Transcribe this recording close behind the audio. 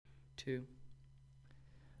2.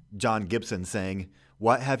 John Gibson saying,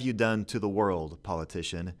 "What have you done to the world,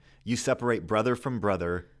 politician? You separate brother from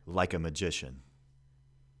brother like a magician."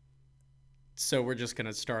 So we're just going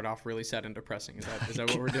to start off really sad and depressing. Is that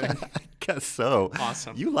what we're doing? I guess so.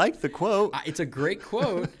 Awesome. You like the quote. It's a great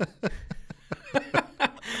quote.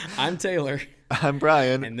 I'm Taylor. I'm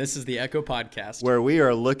Brian. And this is the Echo Podcast, where we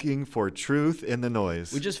are looking for truth in the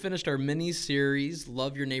noise. We just finished our mini-series,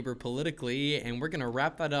 Love Your Neighbor Politically, and we're going to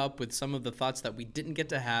wrap that up with some of the thoughts that we didn't get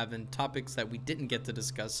to have and topics that we didn't get to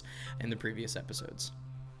discuss in the previous episodes.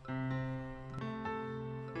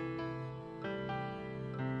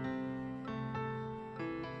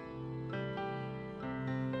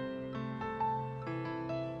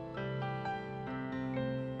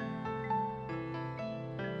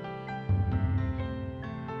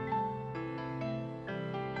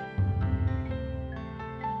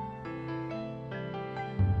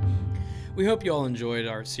 We hope you all enjoyed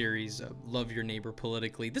our series, Love Your Neighbor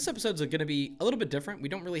Politically. This episode's going to be a little bit different. We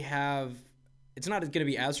don't really have, it's not going to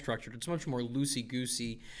be as structured. It's much more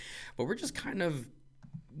loosey-goosey, but we're just kind of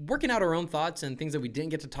working out our own thoughts and things that we didn't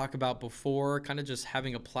get to talk about before, kind of just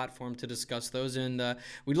having a platform to discuss those. And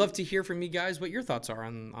we'd love to hear from you guys what your thoughts are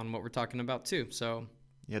on what we're talking about too. So,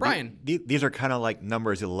 yeah, Brian. These are kind of like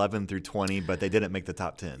numbers 11 through 20, but they didn't make the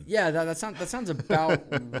top 10. Yeah, that sounds about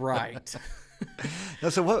right.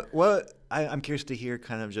 No, so what I'm curious to hear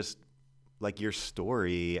kind of just like your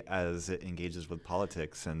story as it engages with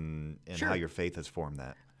politics and Sure. how your faith has formed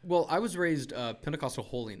that. Well, I was raised Pentecostal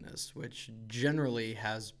holiness, which generally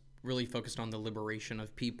has really focused on the liberation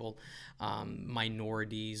of people,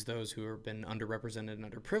 minorities, those who have been underrepresented and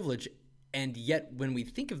underprivileged. And yet, when we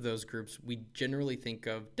think of those groups, we generally think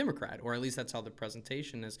of Democrat, or at least that's how the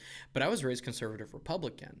presentation is. But I was raised conservative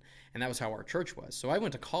Republican, and that was how our church was. So I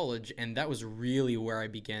went to college, and that was really where I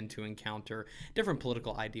began to encounter different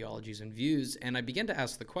political ideologies and views. And I began to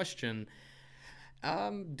ask the question,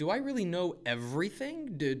 do I really know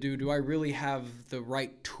everything? Do I really have the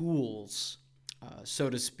right tools, so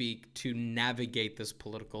to speak, to navigate this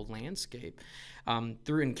political landscape?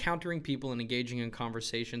 Through encountering people and engaging in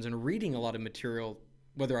conversations and reading a lot of material,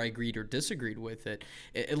 whether I agreed or disagreed with it,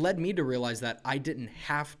 it led me to realize that I didn't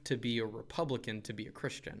have to be a Republican to be a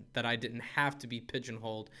Christian, that I didn't have to be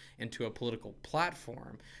pigeonholed into a political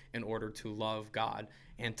platform in order to love God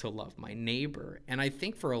and to love my neighbor. And I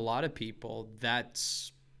think for a lot of people,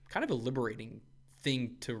 that's kind of a liberating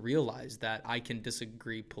thing to realize, that I can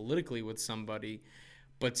disagree politically with somebody,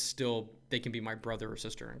 but still they can be my brother or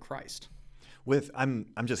sister in Christ. I'm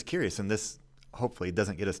just curious, and this hopefully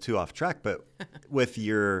doesn't get us too off track, but with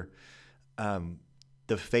your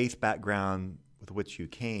the faith background with which you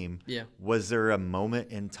came, was there a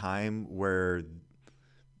moment in time where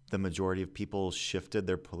the majority of people shifted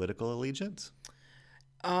their political allegiance?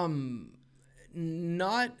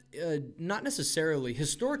 Not necessarily.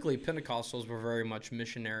 Historically, Pentecostals were very much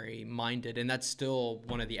missionary minded, and that's still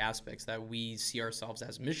one of the aspects that we see ourselves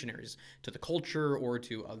as missionaries to the culture or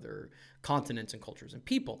to other continents and cultures and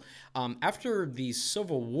people. After the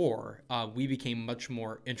Civil War, we became much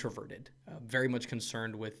more introverted, very much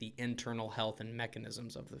concerned with the internal health and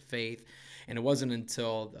mechanisms of the faith. And it wasn't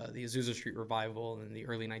until the Azusa Street Revival in the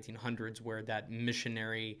early 1900s where that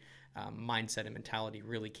missionary mindset and mentality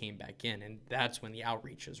really came back in, and that's when the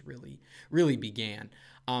outreaches really began.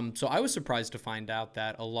 So I was surprised to find out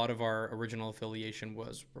that a lot of our original affiliation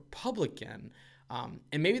was Republican,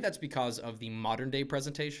 and maybe that's because of the modern day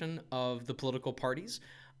presentation of the political parties.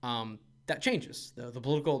 That changes. The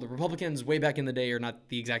Republicans way back in the day are not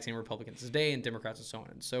the exact same Republicans today, and Democrats and so on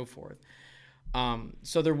and so forth.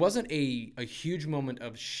 So there wasn't a huge moment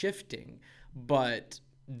of shifting, but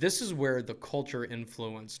this is where the culture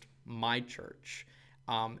influenced my church.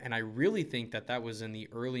 And I really think that was in the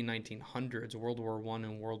early 1900s, World War I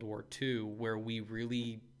and World War II, where we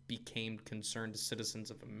really became concerned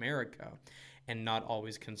citizens of America and not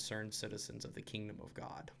always concerned citizens of the kingdom of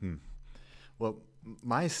God. Well,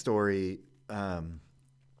 my story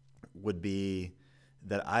would be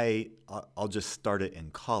that I'll just start it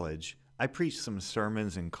in college. I preached some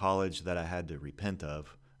sermons in college that I had to repent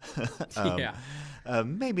of.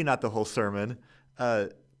 Maybe not the whole sermon.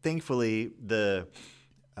 Thankfully, the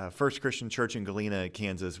First Christian Church in Galena,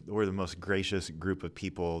 Kansas, were the most gracious group of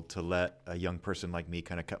people to let a young person like me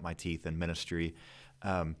kind of cut my teeth in ministry.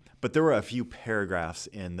 But there were a few paragraphs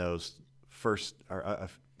in those first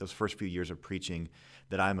few years of preaching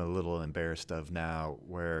that I'm a little embarrassed of now,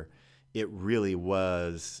 where it really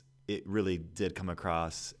did come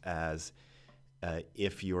across as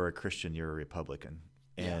if you're a Christian, you're a Republican.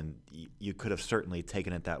 And you could have certainly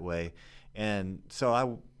taken it that way. And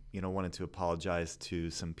so wanted to apologize to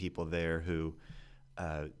some people there who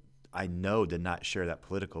I know did not share that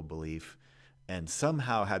political belief, and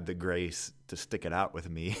somehow had the grace to stick it out with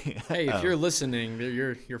me. Hey, if you're listening,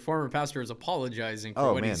 your former pastor is apologizing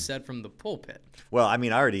for what he man. said from the pulpit. Well, I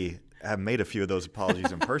mean, I already have made a few of those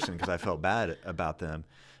apologies in person because I felt bad about them.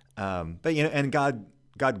 But and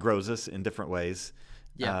God grows us in different ways.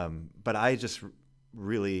 Yeah. But I just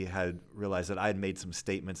really had realized that I had made some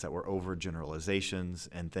statements that were overgeneralizations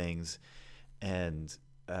and things, and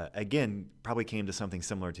again, probably came to something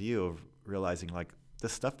similar to you of realizing like the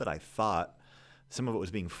stuff that I thought, some of it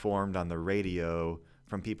was being formed on the radio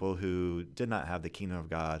from people who did not have the kingdom of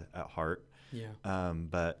God at heart,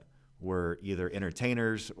 but were either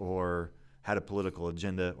entertainers or had a political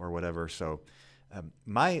agenda or whatever. So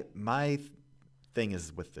my thing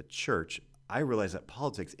is with the church, I realize that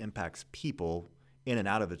politics impacts people in and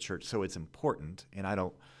out of the church, so it's important, and I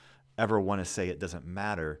don't ever want to say it doesn't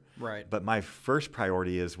matter. Right. But my first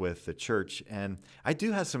priority is with the church, and I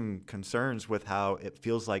do have some concerns with how it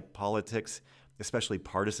feels like politics, especially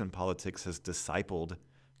partisan politics, has discipled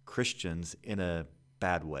Christians in a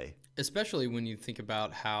bad way. Especially when you think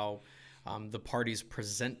about how the parties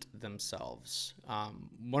present themselves.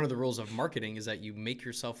 One of the rules of marketing is that you make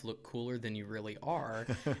yourself look cooler than you really are,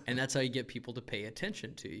 and that's how you get people to pay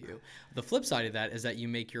attention to you. The flip side of that is that you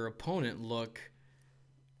make your opponent look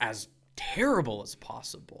as terrible as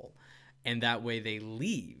possible, and that way they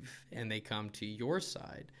leave and they come to your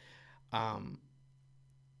side.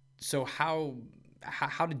 So how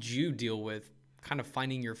did you deal with kind of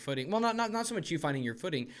finding your footing? Well, not so much you finding your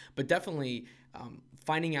footing, but definitely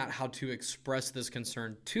finding out how to express this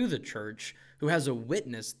concern to the church, who has a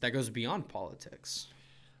witness that goes beyond politics.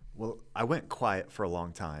 Well, I went quiet for a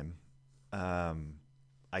long time.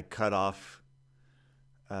 I cut off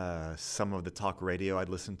some of the talk radio I'd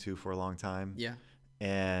listened to for a long time. Yeah.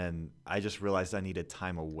 And I just realized I needed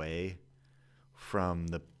time away from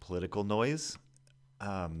the political noise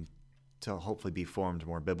to hopefully be formed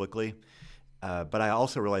more biblically. But I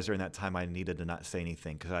also realized during that time I needed to not say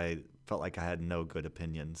anything because I felt like I had no good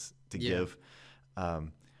opinions to give.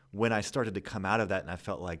 When I started to come out of that and I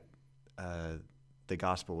felt like the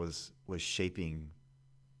gospel was shaping,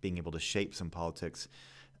 being able to shape some politics,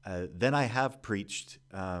 then I have preached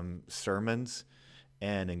sermons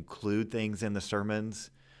and include things in the sermons,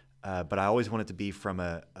 but I always want it to be from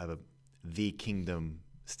the kingdom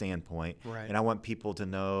standpoint. Right. And I want people to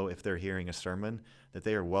know if they're hearing a sermon that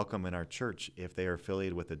they are welcome in our church if they are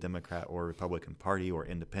affiliated with the Democrat or Republican Party or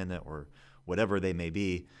independent or whatever they may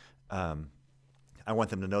be. I want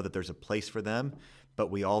them to know that there's a place for them, but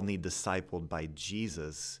we all need discipled by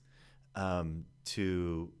Jesus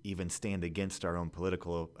to even stand against our own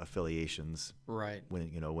political affiliations. Right.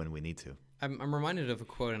 When we need to. I'm reminded of a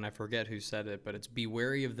quote, and I forget who said it, but it's "Be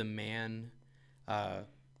wary of the man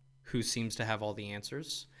who seems to have all the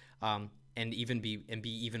answers, and be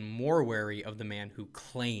even more wary of the man who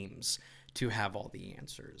claims to have all the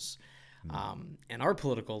answers." In our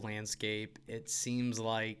political landscape, it seems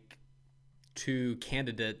like two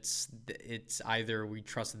candidates, it's either we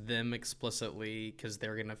trust them explicitly because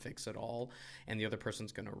they're going to fix it all, and the other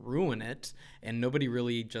person's going to ruin it, and nobody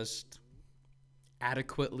really just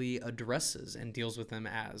adequately addresses and deals with them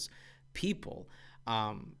as people.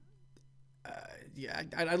 I'd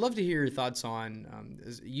love to hear your thoughts on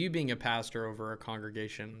you being a pastor over a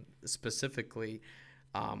congregation specifically.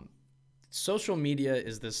 Social media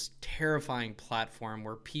is this terrifying platform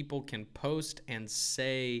where people can post and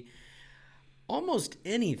say almost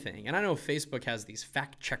anything. And I know Facebook has these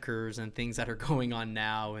fact checkers and things that are going on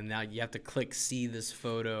now, and now you have to click see this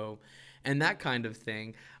photo and that kind of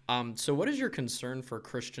thing. So what is your concern for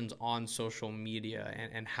Christians on social media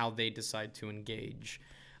and how they decide to engage,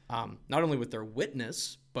 not only with their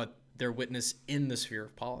witness, but their witness in the sphere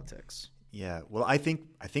of politics? Yeah, well, I think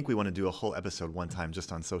we want to do a whole episode one time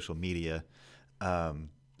just on social media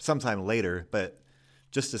sometime later, but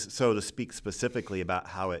just to speak specifically about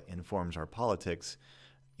how it informs our politics,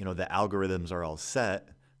 the algorithms are all set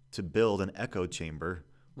to build an echo chamber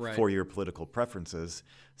for your political preferences.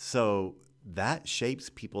 So that shapes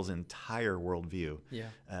people's entire worldview. Yeah.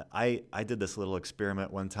 I did this little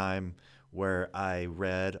experiment one time where I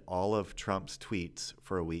read all of Trump's tweets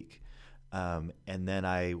for a week. And then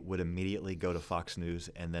I would immediately go to Fox News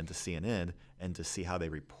and then to CNN and to see how they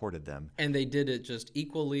reported them. And they did it just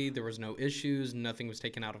equally. There was no issues. Nothing was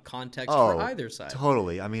taken out of context for either side.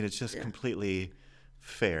 Totally. I mean, it's just completely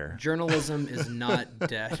fair. Journalism is not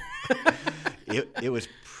dead. It was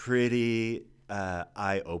pretty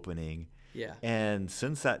eye-opening. Yeah. And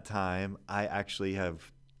since that time, I actually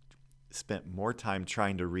have spent more time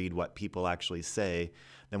trying to read what people actually say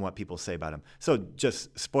than what people say about him. So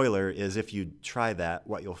just spoiler is if you try that,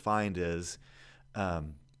 what you'll find is,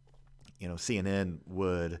 CNN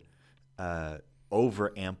would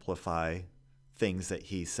over amplify things that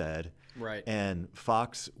he said. Right. And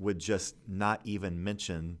Fox would just not even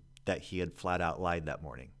mention that he had flat out lied that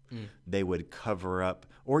morning. They would cover up,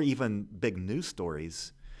 or even big news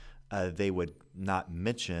stories, they would not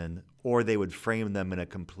mention, or they would frame them in a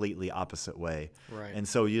completely opposite way. Right. And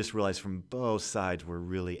so you just realize from both sides we're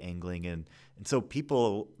really angling. And so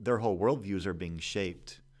people, their whole worldviews are being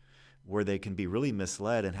shaped where they can be really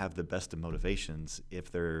misled and have the best of motivations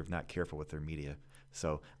if they're not careful with their media.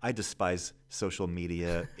 So I despise social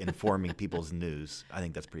media informing people's news. I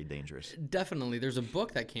think that's pretty dangerous. Definitely. There's a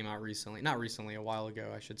book that came out recently. Not recently, a while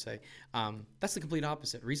ago, I should say. That's the complete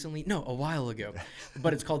opposite. Recently? No, a while ago.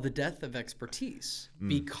 But it's called The Death of Expertise.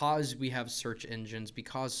 Because we have search engines,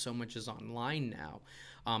 because so much is online now,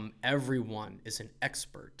 everyone is an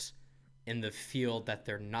expert in the field that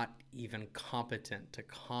they're not even competent to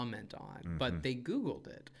comment on. But they Googled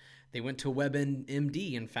it. They went to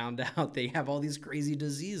WebMD and found out they have all these crazy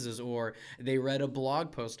diseases, or they read a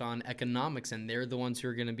blog post on economics and they're the ones who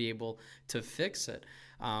are going to be able to fix it.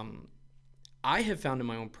 I have found in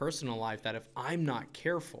my own personal life that if I'm not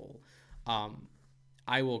careful,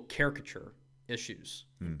 I will caricature issues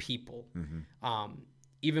and people,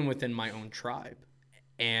 even within my own tribe.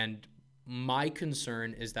 And my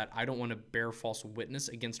concern is that I don't want to bear false witness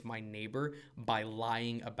against my neighbor by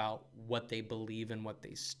lying about what they believe and what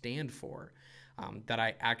they stand for, that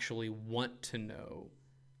I actually want to know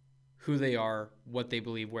who they are, what they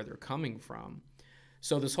believe, where they're coming from.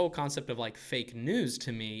 So this whole concept of like fake news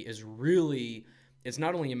to me is really, it's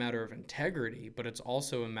not only a matter of integrity, but it's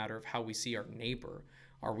also a matter of how we see our neighbor.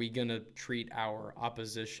 Are we going to treat our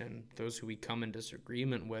opposition, those who we come in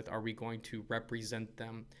disagreement with, are we going to represent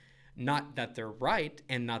them not that they're right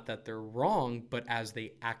and not that they're wrong, but as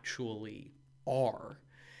they actually are?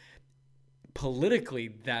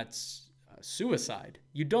 Politically, that's suicide.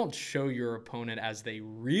 You don't show your opponent as they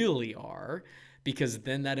really are, because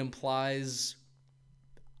then that implies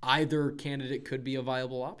either candidate could be a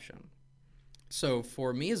viable option. So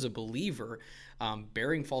for me as a believer,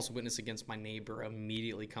 bearing false witness against my neighbor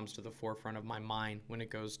immediately comes to the forefront of my mind when it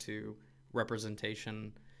goes to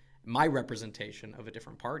representation, my representation of a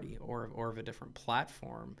different party or of a different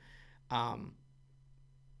platform,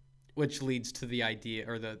 which leads to the idea,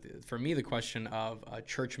 or for me, the question of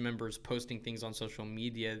church members posting things on social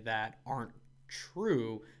media that aren't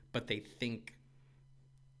true, but they think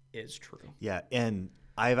is true. Yeah, and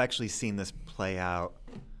I've actually seen this play out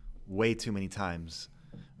way too many times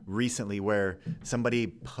recently, where somebody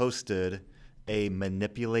posted a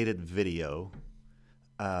manipulated video.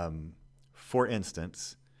 For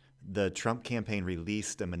instance, the Trump campaign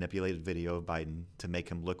released a manipulated video of Biden to make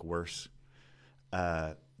him look worse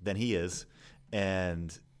than he is.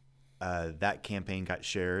 And that campaign got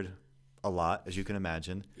shared a lot, as you can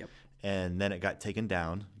imagine. Yep. And then it got taken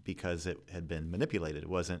down because it had been manipulated. It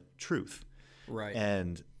wasn't truth. Right.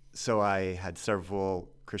 And so I had several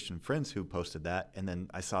Christian friends who posted that. And then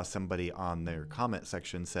I saw somebody on their comment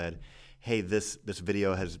section said, hey, this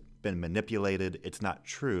video has been manipulated. It's not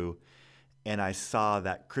true. And I saw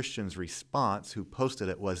that Christian's response, who posted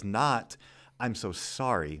it, was not, I'm so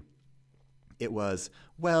sorry. It was,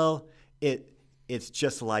 well, it's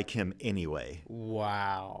just like him anyway.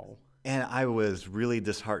 Wow. And I was really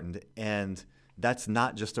disheartened. And that's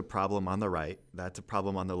not just a problem on the right. That's a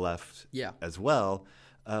problem on the left as well,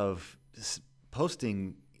 of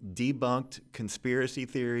posting debunked conspiracy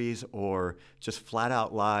theories or just flat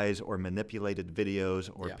out lies or manipulated videos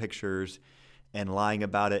or pictures and lying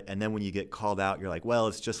about it. And then when you get called out, you're like, well,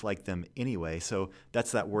 it's just like them anyway. So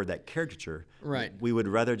that's that word, that caricature. Right. We would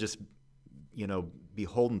rather just, be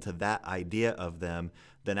beholden to that idea of them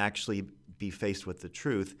than actually be faced with the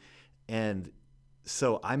truth. And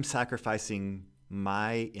so I'm sacrificing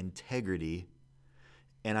my integrity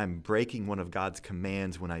and I'm breaking one of God's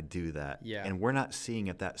commands when I do that. Yeah. And we're not seeing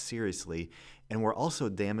it that seriously. And we're also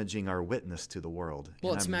damaging our witness to the world.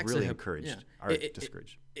 Well, and I'm really encouraged or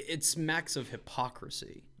discouraged. It smacks of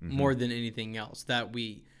hypocrisy more than anything else. That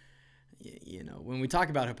we, when we talk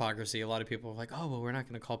about hypocrisy, a lot of people are like, oh, well, we're not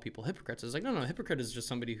going to call people hypocrites. It's like, no, hypocrite is just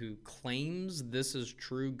somebody who claims this is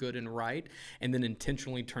true, good, and right, and then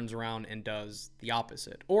intentionally turns around and does the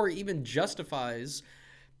opposite, or even justifies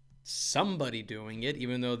somebody doing it,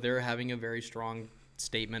 even though they're having a very strong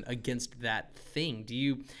statement against that thing. Do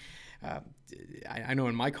you? I know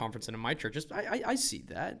in my conference and in my churches, I see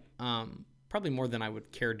that probably more than I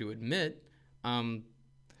would care to admit.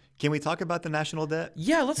 Can we talk about the national debt?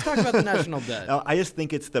 Yeah, let's talk about the national debt. I just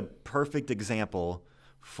think it's the perfect example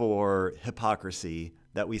for hypocrisy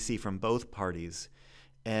that we see from both parties.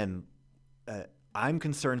 And I'm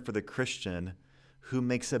concerned for the Christian who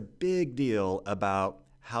makes a big deal about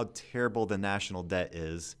how terrible the national debt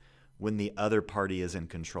is when the other party is in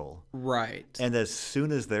control. Right. And as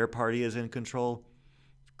soon as their party is in control,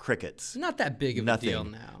 crickets. Not that big of Nothing. a deal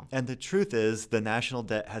now. And the truth is the national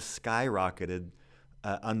debt has skyrocketed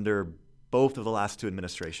under both of the last two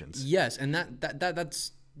administrations. Yes, and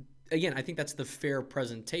that's again, I think that's the fair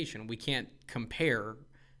presentation. We can't compare,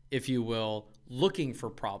 if you will, looking for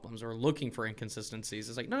problems or looking for inconsistencies.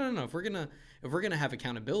 It's like, no. If we're gonna have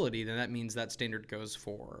accountability, then that means that standard goes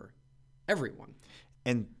for everyone.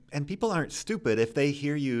 And people aren't stupid. If they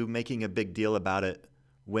hear you making a big deal about it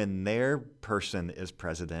when their person is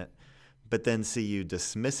president, but then see you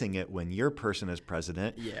dismissing it when your person is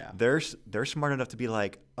president, they're smart enough to be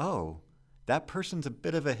like, oh, that person's a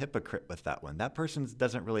bit of a hypocrite with that one. That person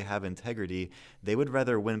doesn't really have integrity. They would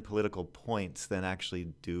rather win political points than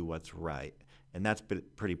actually do what's right. And that's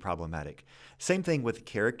pretty problematic. Same thing with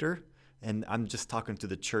character. And I'm just talking to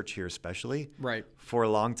the church here especially. Right. For a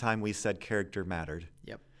long time, we said character mattered.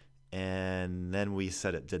 Yep. And then we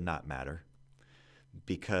said it did not matter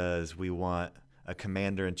because we want a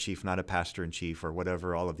commander-in-chief, not a pastor-in-chief, or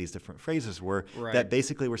whatever all of these different phrases were, that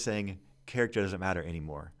basically were saying character doesn't matter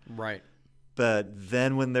anymore. Right. But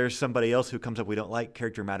then when there's somebody else who comes up we don't like,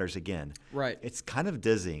 character matters again. Right. It's kind of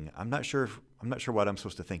dizzying. I'm not sure what I'm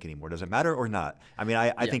supposed to think anymore. Does it matter or not? I mean,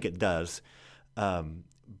 I think it does.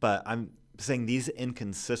 But I'm saying these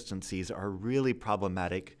inconsistencies are really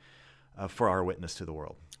problematic for our witness to the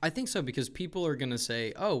world. I think so, because people are going to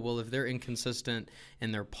say, oh, well, if they're inconsistent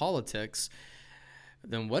in their politics,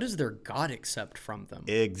 then what does their God accept from them?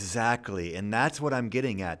 Exactly. And that's what I'm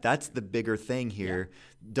getting at. That's the bigger thing here.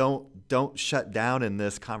 Yeah. Don't shut down in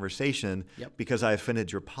this conversation because I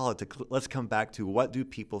offended your politics. Let's come back to, what do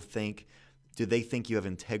people think? Do they think you have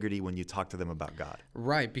integrity when you talk to them about God?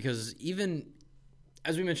 Right, because even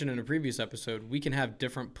as we mentioned in a previous episode, we can have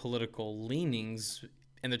different political leanings,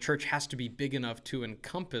 and the church has to be big enough to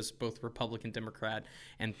encompass both Republican, Democrat,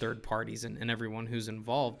 and third parties and everyone who's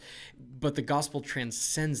involved. But the gospel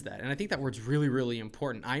transcends that. And I think that word's really, really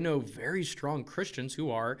important. I know very strong Christians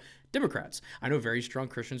who are Democrats. I know very strong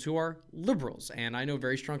Christians who are liberals. And I know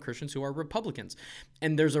very strong Christians who are Republicans.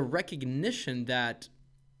 And there's a recognition that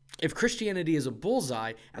if Christianity is a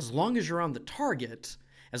bullseye, as long as you're on the target,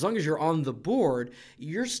 as long as you're on the board,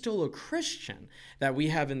 you're still a Christian. That we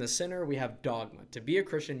have in the center, we have dogma. To be a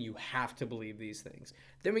Christian, you have to believe these things.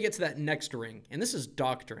 Then we get to that next ring, and this is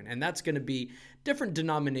doctrine, and that's going to be different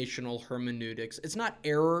denominational hermeneutics. It's not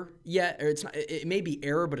error yet, or it may be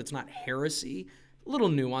error, but it's not heresy. Little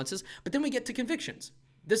nuances. But then we get to convictions.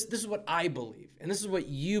 This is what I believe, and this is what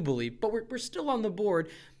you believe, but we're still on the board.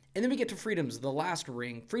 And then we get to freedoms, the last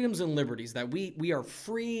ring, freedoms and liberties, that we are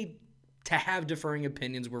free to have differing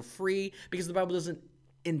opinions. We're free because the Bible doesn't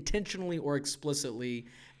intentionally or explicitly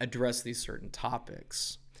address these certain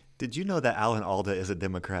topics. Did you know that Alan Alda is a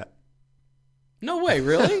Democrat? No way,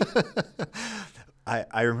 really?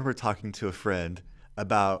 I remember talking to a friend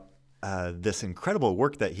about this incredible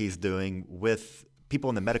work that he's doing with people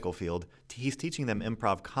in the medical field. He's teaching them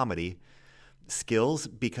improv comedy skills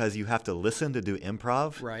because you have to listen to do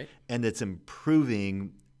improv. Right. And it's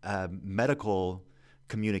improving medical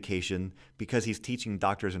communication because he's teaching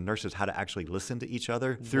doctors and nurses how to actually listen to each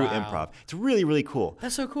other through improv. It's really, really cool.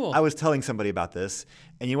 That's so cool. I was telling somebody about this,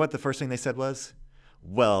 and you know what the first thing they said was?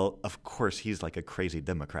 Well, of course, he's like a crazy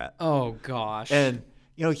Democrat. Oh, gosh. And,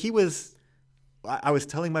 you know, I was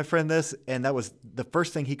telling my friend this, and that was the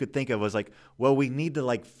first thing he could think of was like, well, we need to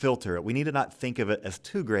like filter it. We need to not think of it as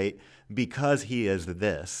too great because he is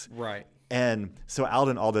this. Right. And so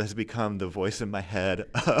Alden Alda has become the voice in my head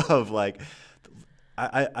of like,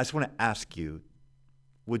 I just want to ask you,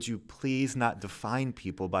 would you please not define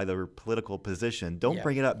people by their political position? Don't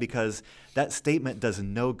bring it up because that statement does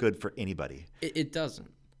no good for anybody. It doesn't.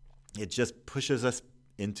 It just pushes us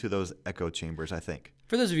into those echo chambers, I think.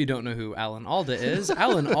 For those of you who don't know who Alan Alda is,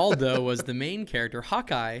 Alan Alda was the main character,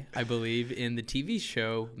 Hawkeye, I believe, in the TV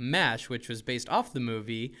show MASH, which was based off the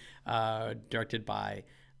movie, directed by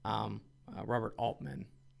Robert Altman.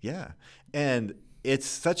 Yeah. And it's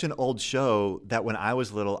such an old show that when I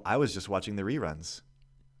was little, I was just watching the reruns,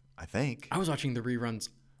 I think. I was watching the reruns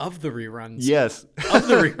of the reruns. Yes. Of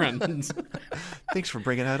the reruns. Thanks for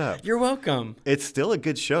bringing that up. You're welcome. It's still a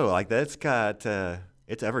good show. Like, that's got,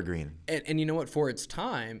 it's evergreen. And you know what? For its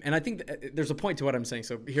time, and I think there's a point to what I'm saying,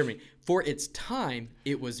 so hear me. For its time,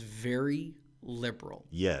 it was very liberal.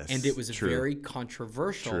 Yes. And it was very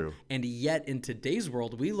controversial. True. And yet, in today's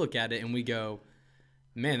world, we look at it and we go,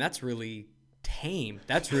 man, that's really tame.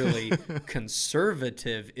 That's really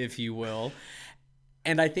conservative, if you will.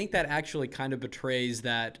 And I think that actually kind of betrays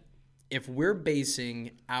that if we're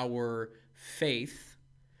basing our faith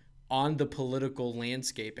on the political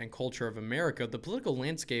landscape and culture of America, the political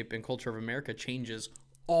landscape and culture of America changes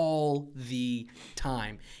all the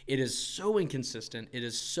time. It is so inconsistent. It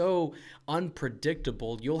is so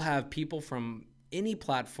unpredictable. You'll have people from any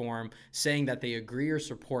platform saying that they agree or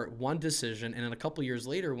support one decision, and then a couple years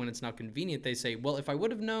later, when it's not convenient, they say, well, if I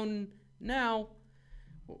would have known now,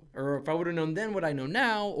 or if I would have known then what I know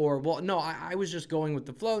now, or, well, no, I was just going with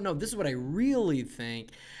the flow. No, this is what I really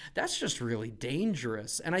think. That's just really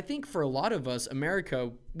dangerous. And I think for a lot of us,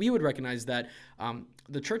 America, we would recognize that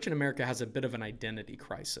the church in America has a bit of an identity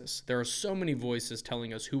crisis. There are so many voices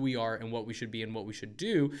telling us who we are and what we should be and what we should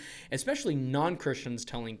do, especially non-Christians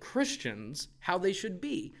telling Christians how they should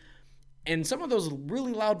be. And some of those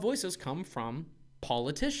really loud voices come from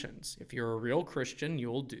politicians. If you're a real Christian,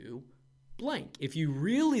 you'll do blank. If you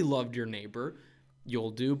really loved your neighbor,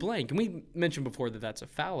 you'll do blank. And we mentioned before that that's a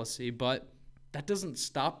fallacy, but that doesn't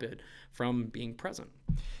stop it from being present.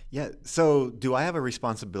 Yeah. So do I have a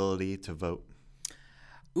responsibility to vote?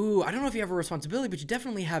 Ooh, I don't know if you have a responsibility, but you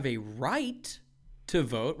definitely have a right to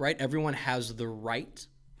vote, right? Everyone has the right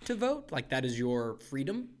to vote. Like, that is your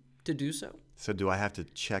freedom to do so. So do I have to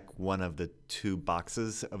check one of the two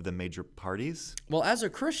boxes of the major parties? Well, as a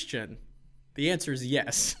Christian, the answer is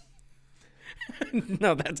yes.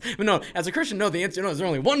 No, as a Christian, no, the answer, no, there's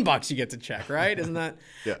only one box you get to check, right? Isn't that?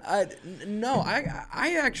 Yeah. No,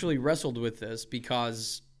 I actually wrestled with this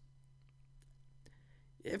because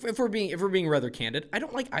if we're being rather candid, I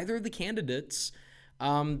don't like either of the candidates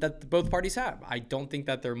that both parties have. I don't think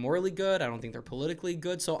that they're morally good. I don't think they're politically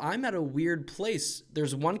good. So I'm at a weird place.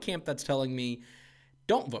 There's one camp that's telling me,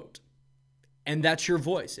 don't vote. And that's your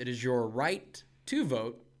voice. It is your right to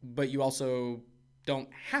vote, but you also don't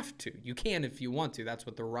have to. You can if you want to. That's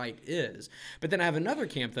what the right is. But then I have another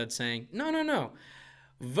camp that's saying, no.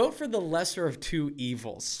 Vote for the lesser of two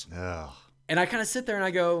evils. Ugh. And I kind of sit there and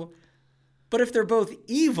I go, but if they're both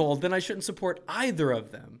evil, then I shouldn't support either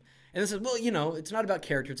of them. And they said, well, it's not about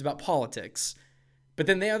character, it's about politics. But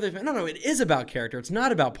then the other, no, it is about character, it's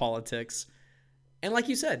not about politics. And like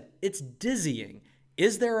you said, it's dizzying.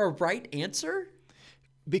 Is there a right answer?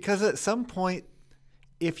 Because at some point,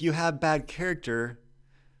 if you have bad character,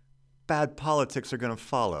 bad politics are going to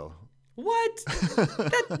follow. What?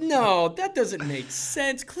 That doesn't make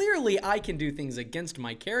sense. Clearly, I can do things against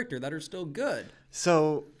my character that are still good.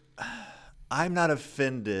 So I'm not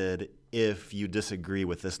offended if you disagree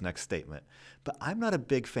with this next statement, but I'm not a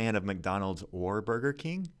big fan of McDonald's or Burger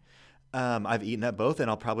King. I've eaten at both,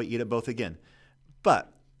 and I'll probably eat at both again.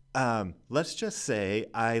 But let's just say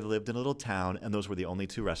I lived in a little town, and those were the only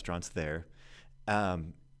two restaurants there.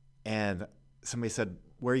 And somebody said,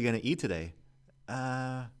 where are you going to eat today?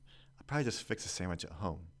 I'll probably just fix a sandwich at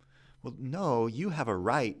home. Well, no, you have a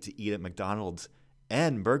right to eat at McDonald's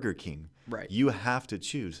and Burger King. Right. You have to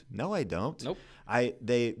choose. No, I don't. Nope.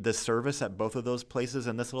 The service at both of those places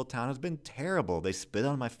in this little town has been terrible. They spit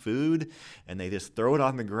on my food and they just throw it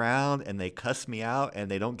on the ground and they cuss me out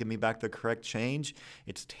and they don't give me back the correct change.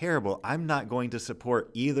 It's terrible. I'm not going to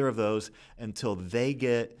support either of those until they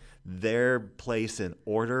get their place in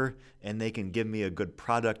order and they can give me a good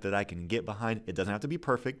product that I can get behind. It doesn't have to be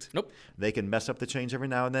perfect. Nope. They can mess up the change every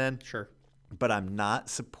now and then. Sure. But I'm not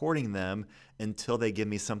supporting them until they give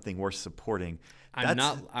me something worth supporting. I'm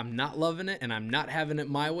not loving it, and I'm not having it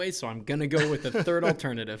my way, so I'm gonna go with the third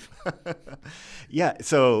alternative. Yeah,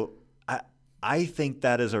 so I think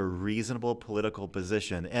that is a reasonable political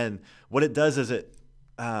position, and what it does is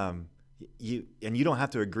you don't have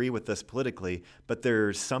to agree with this politically, but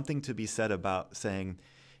there's something to be said about saying,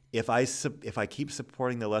 if I keep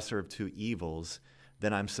supporting the lesser of two evils,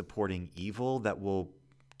 then I'm supporting evil that will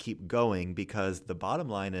keep going, because the bottom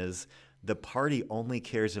line is the party only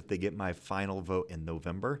cares if they get my final vote in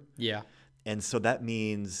November. Yeah. And so that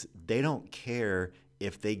means they don't care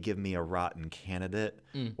if they give me a rotten candidate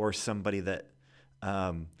or somebody that,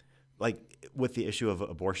 like with the issue of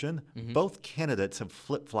abortion, both candidates have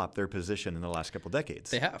flip-flopped their position in the last couple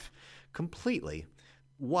decades. They have. Completely.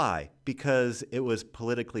 Why? Because it was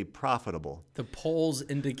politically profitable. The polls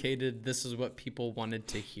indicated this is what people wanted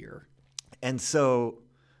to hear. And so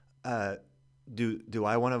do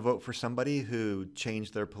I want to vote for somebody who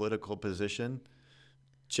changed their political position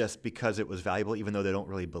just because it was valuable, even though they don't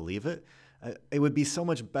really believe it? It would be so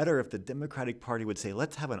much better if the Democratic Party would say,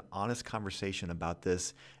 let's have an honest conversation about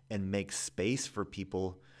this and make space for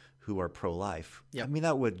people who are pro-life. Yep. I mean,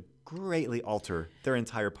 that would greatly alter their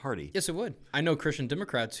entire party. Yes, it would. I know Christian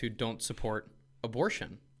Democrats who don't support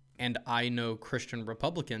abortion. And I know Christian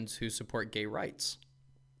Republicans who support gay rights.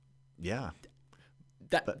 Yeah.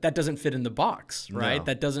 That doesn't fit in the box, right? No.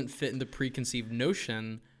 That doesn't fit in the preconceived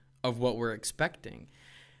notion of what we're expecting.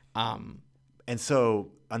 And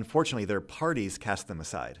so, unfortunately, their parties cast them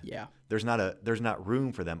aside. Yeah. There's not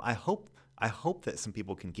room for them. I hope that some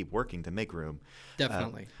people can keep working to make room.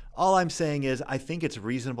 Definitely. All I'm saying is I think it's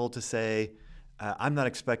reasonable to say I'm not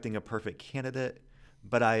expecting a perfect candidate,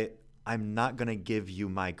 but I'm not going to give you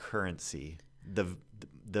my currency,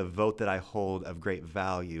 the vote that I hold of great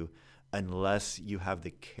value, unless you have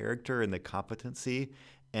the character and the competency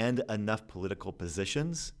and enough political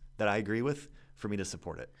positions that I agree with for me to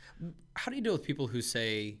support it. How do you deal with people who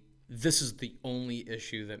say this is the only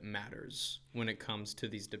issue that matters when it comes to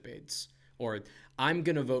these debates? Or I'm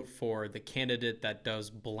going to vote for the candidate that does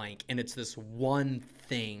blank, and it's this one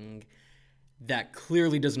thing that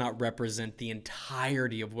clearly does not represent the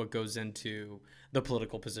entirety of what goes into the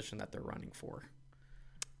political position that they're running for.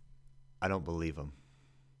 I don't believe them.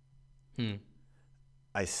 Hmm.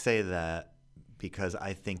 I say that because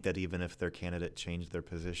I think that even if their candidate changed their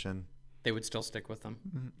position, They would still stick with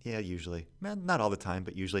them. yeah, usually. Not all the time,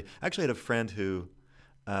 but usually. I actually had a friend who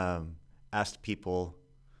asked people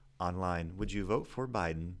online, would you vote for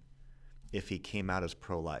Biden if he came out as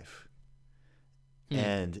pro-life?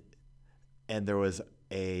 And there was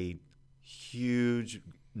a huge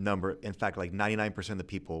number. In fact, like 99% of the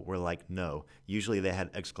people were like, no. Usually they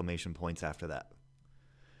had exclamation points after that.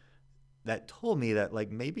 That told me that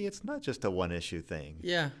like maybe it's not just a one issue thing.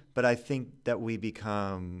 Yeah. But I think that we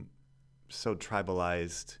become so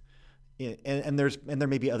tribalized, and there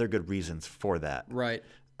may be other good reasons for that. Right.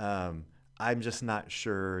 I'm just not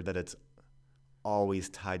sure that it's always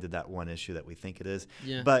tied to that one issue that we think it is.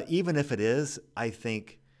 Yeah. But even if it is, I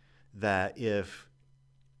think that if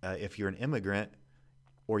you're an immigrant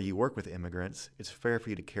or you work with immigrants, it's fair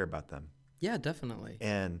for you to care about them. Yeah, definitely.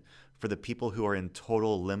 And for the people who are in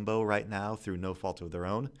total limbo right now through no fault of their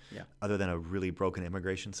own, other than a really broken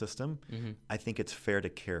immigration system, I think it's fair to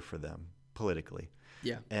care for them politically.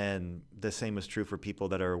 Yeah. And the same is true for people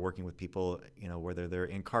that are working with people, whether they're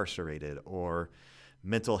incarcerated or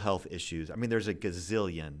mental health issues. I mean, there's a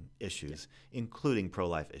gazillion issues, including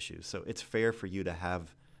pro-life issues. So it's fair for you to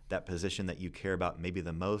have that position that you care about maybe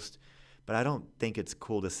the most. But I don't think it's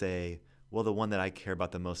cool to say, well, the one that I care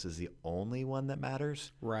about the most is the only one that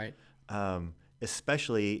matters. Right.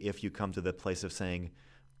 Especially if you come to the place of saying,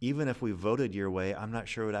 even if we voted your way, I'm not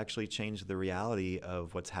sure it would actually change the reality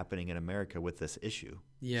of what's happening in America with this issue.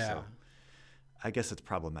 Yeah. So I guess it's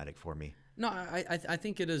problematic for me. No, I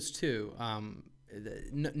think it is too.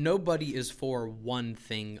 Nobody is for one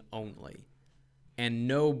thing only, and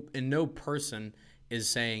no person is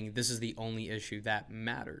saying this is the only issue that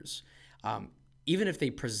matters. Even if they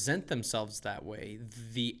present themselves that way,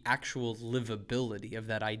 the actual livability of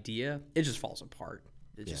that idea, it just falls apart.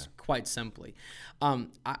 It's just quite simply.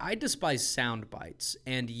 I despise sound bites,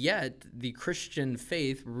 and yet the Christian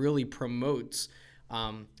faith really promotes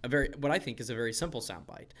what I think is a very simple sound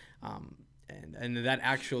bite. And that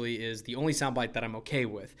actually is the only soundbite that I'm okay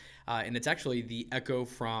with. And it's actually the echo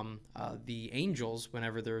from the angels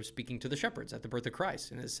whenever they're speaking to the shepherds at the birth of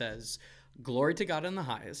Christ. And it says, "Glory to God in the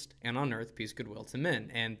highest, and on earth peace, goodwill to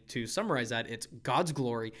men." And to summarize that, it's God's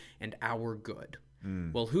glory and our good.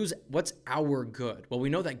 Well, what's our good? Well, we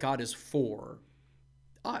know that God is for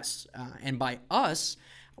us. And by us,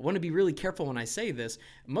 I want to be really careful when I say this.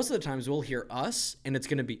 Most of the times we'll hear us, and it's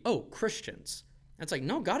going to be, Christians. It's like,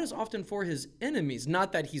 no, God is often for his enemies.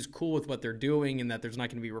 Not that he's cool with what they're doing and that there's not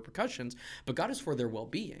going to be repercussions, but God is for their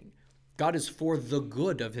well-being. God is for the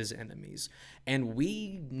good of his enemies. And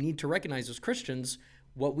we need to recognize as Christians,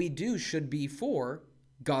 what we do should be for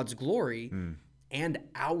God's glory and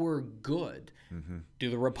our good. Do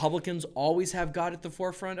the Republicans always have God at the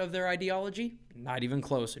forefront of their ideology? Not even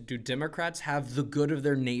close. Do Democrats have the good of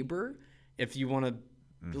their neighbor? If you want to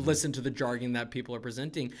listen to the jargon that people are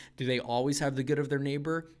presenting, do they always have the good of their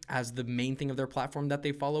neighbor as the main thing of their platform that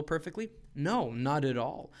they follow perfectly? No, not at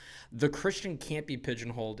all. The Christian can't be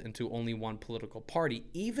pigeonholed into only one political party,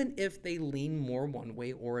 even if they lean more one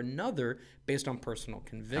way or another based on personal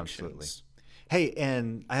convictions. Absolutely. Hey,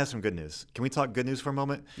 and I have some good news. Can we talk good news for a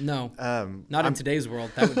moment? No, not in today's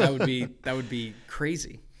world. That would be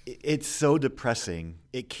crazy. It's so depressing.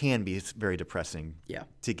 It can be very depressing. Yeah.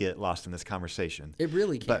 To get lost in this conversation. It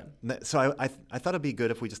really can. But so I thought it'd be good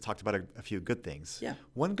if we just talked about a few good things. Yeah.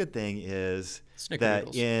 One good thing is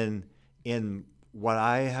Snickerdoodles. that in what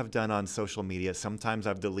I have done on social media, sometimes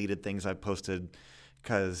I've deleted things I've posted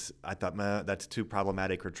because I thought, that's too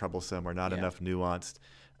problematic or troublesome or not enough nuanced,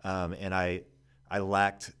 and I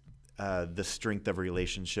lacked the strength of a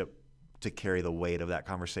relationship to carry the weight of that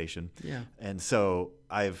conversation. Yeah. And so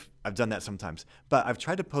I've done that sometimes. But I've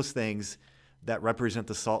tried to post things that represent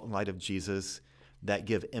the salt and light of Jesus, that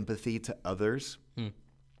give empathy to others.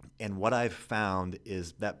 And what I've found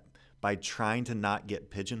is that by trying to not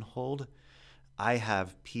get pigeonholed, I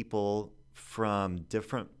have people from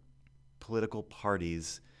different political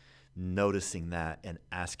parties noticing that and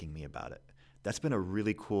asking me about it. That's been a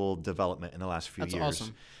really cool development in the last few That's years.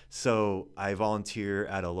 awesome. So I volunteer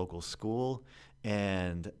at a local school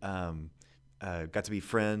and got to be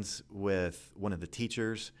friends with one of the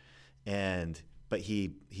teachers. But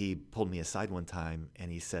he pulled me aside one time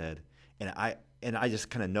and he said, and I just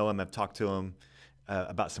kind of know him. I've talked to him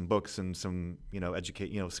about some books and some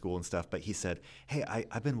school and stuff. But he said, "Hey,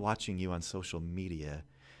 I've been watching you on social media,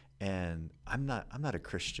 and I'm not a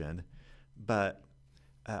Christian, but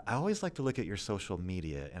I always like to look at your social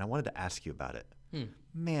media, and I wanted to ask you about it."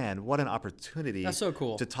 Man, what an opportunity. That's so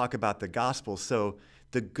cool. To talk about the gospel. So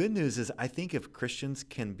the good news is I think if Christians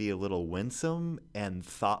can be a little winsome and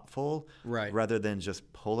thoughtful Right. rather than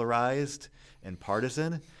just polarized and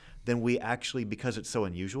partisan, then we actually, because it's so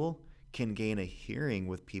unusual, can gain a hearing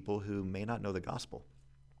with people who may not know the gospel.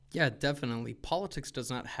 Yeah, definitely. Politics does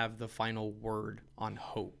not have the final word on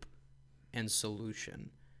hope and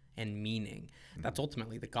solution and meaning. That's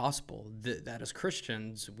ultimately the gospel. That as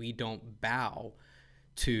Christians, we don't bow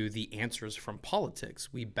to the answers from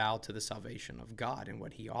politics. We bow to the salvation of God and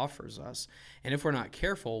what he offers us. And if we're not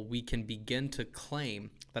careful, we can begin to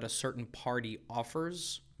claim that a certain party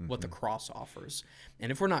offers what the cross offers.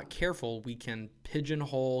 And if we're not careful, we can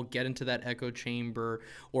pigeonhole, get into that echo chamber,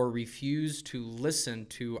 or refuse to listen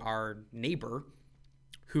to our neighbor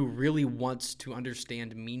who really wants to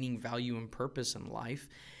understand meaning, value, and purpose in life.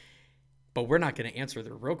 But we're not going to answer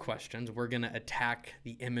their real questions. We're going to attack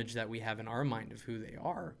the image that we have in our mind of who they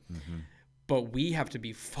are. But we have to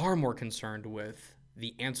be far more concerned with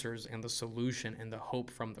the answers and the solution and the hope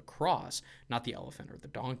from the cross, not the elephant or the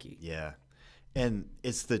donkey. Yeah. And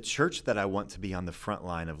it's the church that I want to be on the front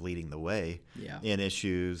line of leading the way in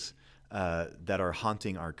issues that are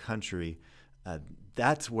haunting our country.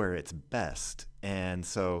 That's where it's best. And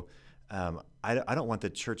so I don't want the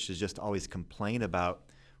church to just always complain about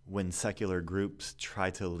when secular groups try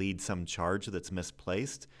to lead some charge that's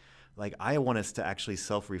misplaced. Like, I want us to actually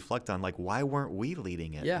self-reflect on, like, why weren't we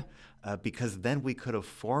leading it? Yeah. Because then we could have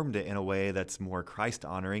formed it in a way that's more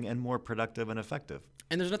Christ-honoring and more productive and effective.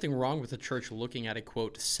 And there's nothing wrong with the church looking at a,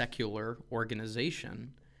 quote, secular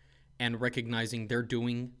organization and recognizing they're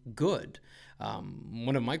doing good.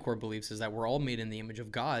 One of my core beliefs is that we're all made in the image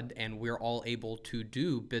of God and we're all able to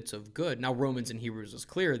do bits of good. Now, Romans and Hebrews is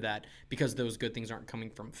clear that because those good things aren't coming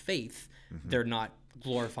from faith, they're not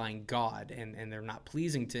glorifying God and they're not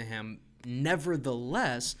pleasing to him.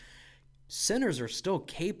 Nevertheless, sinners are still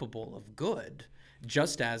capable of good,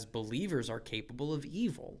 just as believers are capable of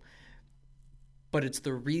evil. But it's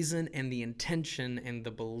the reason and the intention and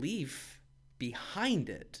the belief behind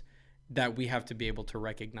it that we have to be able to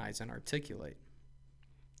recognize and articulate.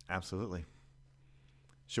 Absolutely.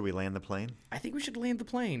 Should we land the plane? I think we should land the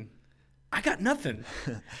plane. I got nothing.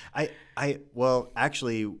 Well,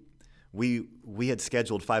 actually, we had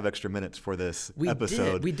scheduled 5 extra minutes for this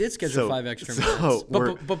episode. We did schedule 5 extra minutes.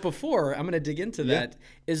 But before, I'm going to dig into that.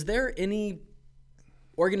 Is there any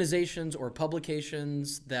organizations or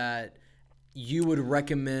publications that you would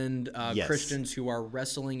recommend Yes. Christians who are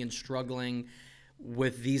wrestling and struggling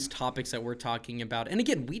with these topics that we're talking about? And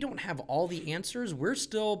again, we don't have all the answers. We're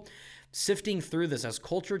still sifting through this as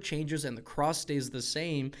culture changes and the cross stays the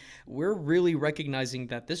same. We're really recognizing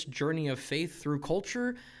that this journey of faith through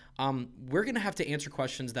culture, we're going to have to answer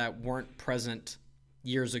questions that weren't present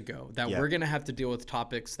years ago, that we're going to have to deal with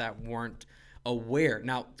topics that weren't aware.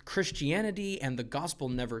 Now, Christianity and the gospel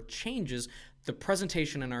never changes. The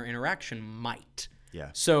presentation and our interaction might. Yeah.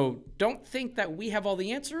 So don't think that we have all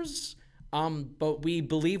the answers, but we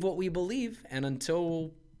believe what we believe. And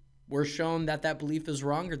until we're shown that that belief is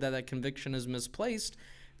wrong or that that conviction is misplaced,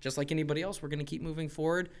 just like anybody else, we're going to keep moving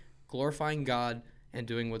forward, glorifying God and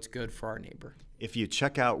doing what's good for our neighbor. If you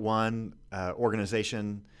check out one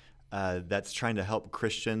organization that's trying to help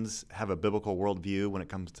Christians have a biblical worldview when it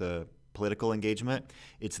comes to political engagement,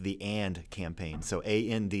 it's the AND campaign. So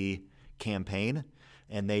AND campaign.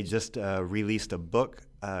 And they just released a book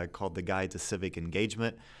called The Guide to Civic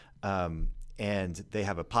Engagement. And they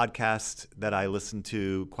have a podcast that I listen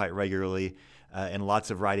to quite regularly and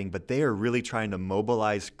lots of writing. But they are really trying to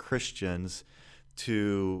mobilize Christians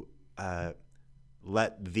to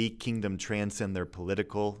let the kingdom transcend their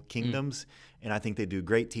political kingdoms. And I think they do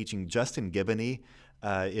great teaching. Justin Giboney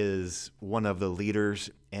is one of the leaders,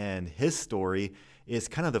 and his story is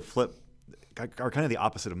kind of the flip, or kind of the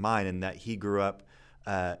opposite of mine, in that he grew up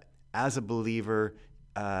as a believer,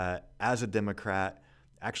 as a Democrat,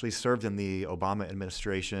 actually served in the Obama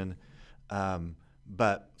administration,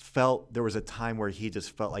 but felt there was a time where he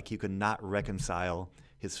just felt like he could not reconcile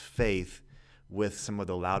his faith with some of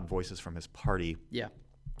the loud voices from his party. Yeah.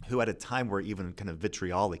 Who at a time were even kind of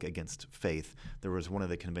vitriolic against faith. There was one of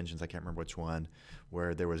the conventions, I can't remember which one,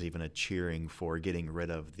 where there was even a cheering for getting rid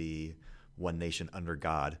of the one nation under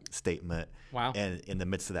God statement. Wow. And in the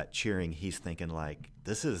midst of that cheering, he's thinking like,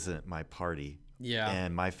 this isn't my party. Yeah.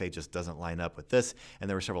 And my faith just doesn't line up with this. And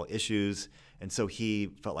there were several issues. And so he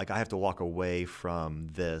felt like, I have to walk away from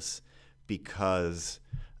this because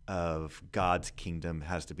of God's kingdom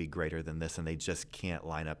has to be greater than this, and they just can't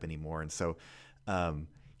line up anymore. And so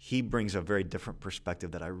he brings a very different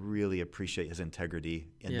perspective that I really appreciate his integrity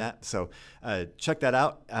in that. So check that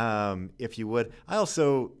out if you would. I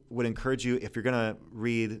also would encourage you, if you're going to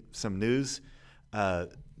read some news,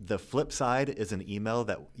 the flip side is an email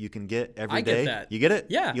that you can get every day. I get that. You get it?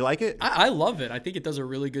 Yeah. You like it? I love it. I think it does a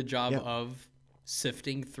really good job of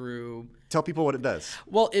sifting through. Tell people what it does.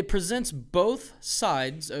 Well, it presents both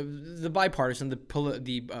sides, the bipartisan,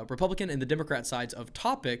 the Republican and the Democrat sides of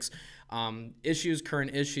topics, issues,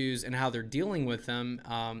 current issues, and how they're dealing with them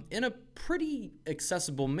in a pretty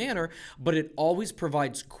accessible manner. But it always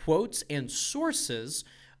provides quotes and sources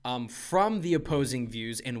from the opposing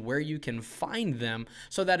views and where you can find them,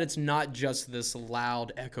 so that it's not just this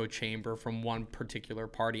loud echo chamber from one particular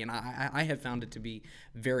party. And I have found it to be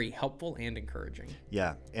very helpful and encouraging.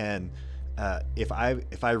 Yeah, and if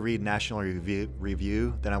I read National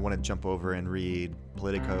Review, then I want to jump over and read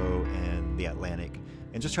Politico and The Atlantic,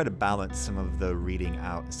 and just try to balance some of the reading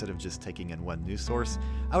out instead of just taking in one news source.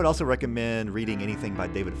 I would also recommend reading anything by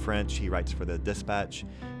David French. He writes for the Dispatch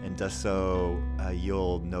and does so.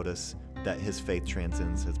 You'll notice that his faith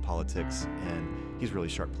transcends his politics, and he's really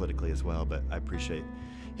sharp politically as well, but I appreciate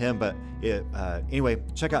him. But anyway,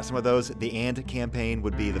 check out some of those. The AND campaign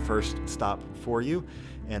would be the first stop for you,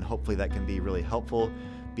 and hopefully that can be really helpful,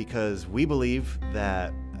 because we believe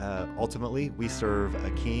that ultimately we serve a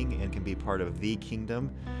king and can be part of the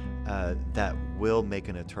kingdom that will make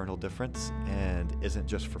an eternal difference and isn't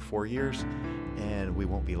just for 4 years, and we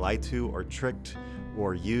won't be lied to or tricked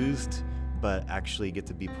or used, but actually get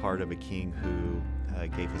to be part of a king who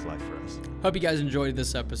gave his life for us. Hope you guys enjoyed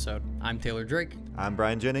this episode. I'm Taylor Drake. I'm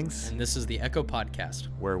Brian Jennings. And this is the Echo Podcast,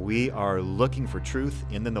 where we are looking for truth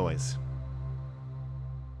in the noise.